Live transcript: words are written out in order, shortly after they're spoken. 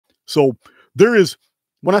So there is,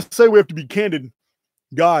 when I say we have to be candid,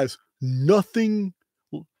 guys, nothing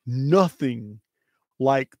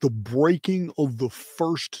like the breaking of the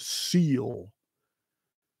first seal.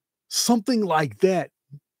 Something like that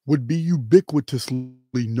would be ubiquitously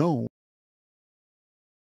known.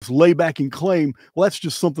 Lay back and claim, well, that's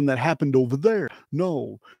just something that happened over there.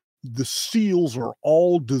 No, the seals are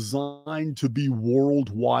all designed to be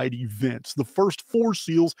worldwide events. The first 4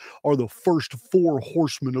 seals are the first 4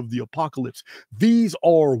 horsemen of the apocalypse. These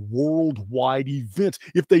are worldwide events.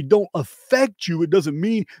 If they don't affect you, it doesn't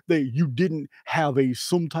mean that you didn't have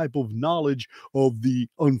some type of knowledge of the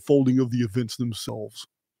unfolding of the events themselves.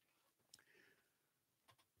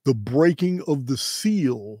 The breaking of the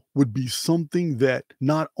seal would be something that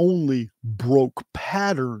not only broke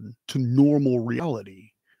pattern to normal reality,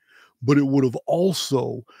 but it would have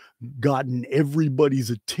also gotten everybody's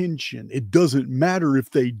attention. It doesn't matter if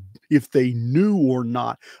they knew or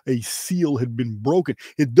not a seal had been broken.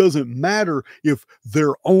 It doesn't matter if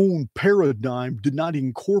their own paradigm did not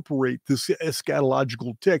incorporate this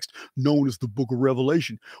eschatological text known as the Book of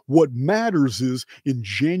Revelation. What matters is in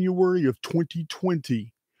January of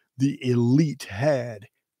 2020, the elite had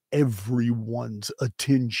everyone's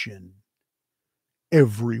attention.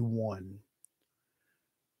 Everyone.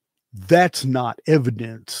 That's not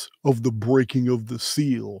evidence of the breaking of the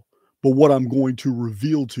seal, but what I'm going to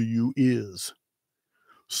reveal to you is.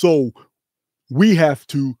 So we have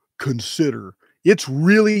to consider, it's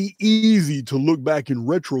really easy to look back in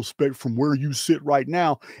retrospect from where you sit right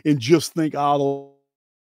now and just think, the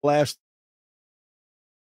last,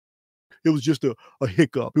 it was just a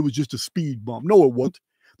hiccup. It was just a speed bump. No, it wasn't.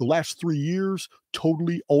 The last 3 years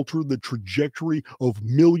totally altered the trajectory of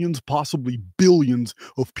millions, possibly billions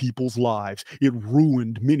of people's lives. It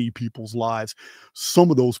ruined many people's lives. Some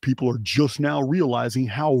of those people are just now realizing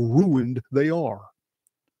how ruined they are.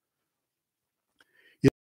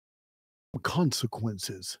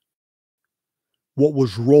 Consequences. What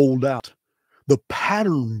was rolled out. The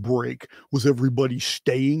pattern break was everybody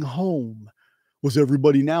staying home. Was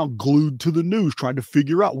everybody now glued to the news, trying to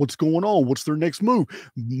figure out what's going on? What's their next move?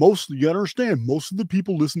 You gotta understand, most of the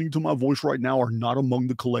people listening to my voice right now are not among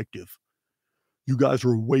the collective. You guys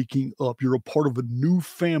are waking up. You're a part of a new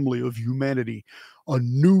family of humanity, a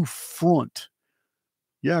new front.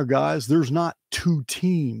 Yeah, guys, there's not 2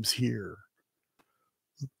 teams here.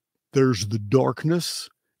 There's the darkness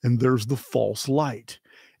and there's the false light.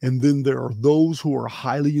 And then there are those who are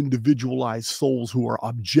highly individualized souls who are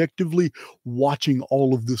objectively watching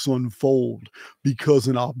all of this unfold, because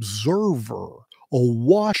an observer, a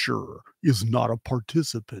watcher, is not a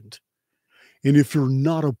participant. And if you're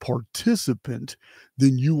not a participant,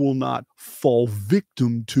 then you will not fall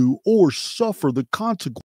victim to or suffer the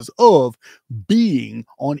consequences of being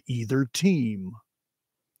on either team.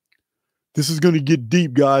 This is going to get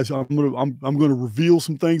deep, guys. I'm going to reveal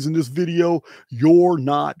some things in this video you're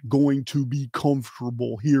not going to be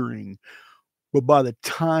comfortable hearing. But by the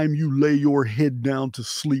time you lay your head down to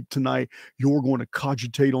sleep tonight, you're going to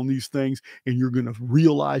cogitate on these things, and you're going to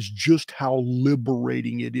realize just how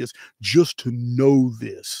liberating it is just to know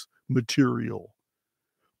this material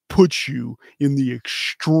puts you in the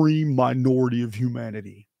extreme minority of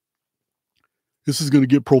humanity. This is going to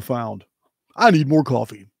get profound. I need more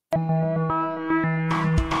coffee.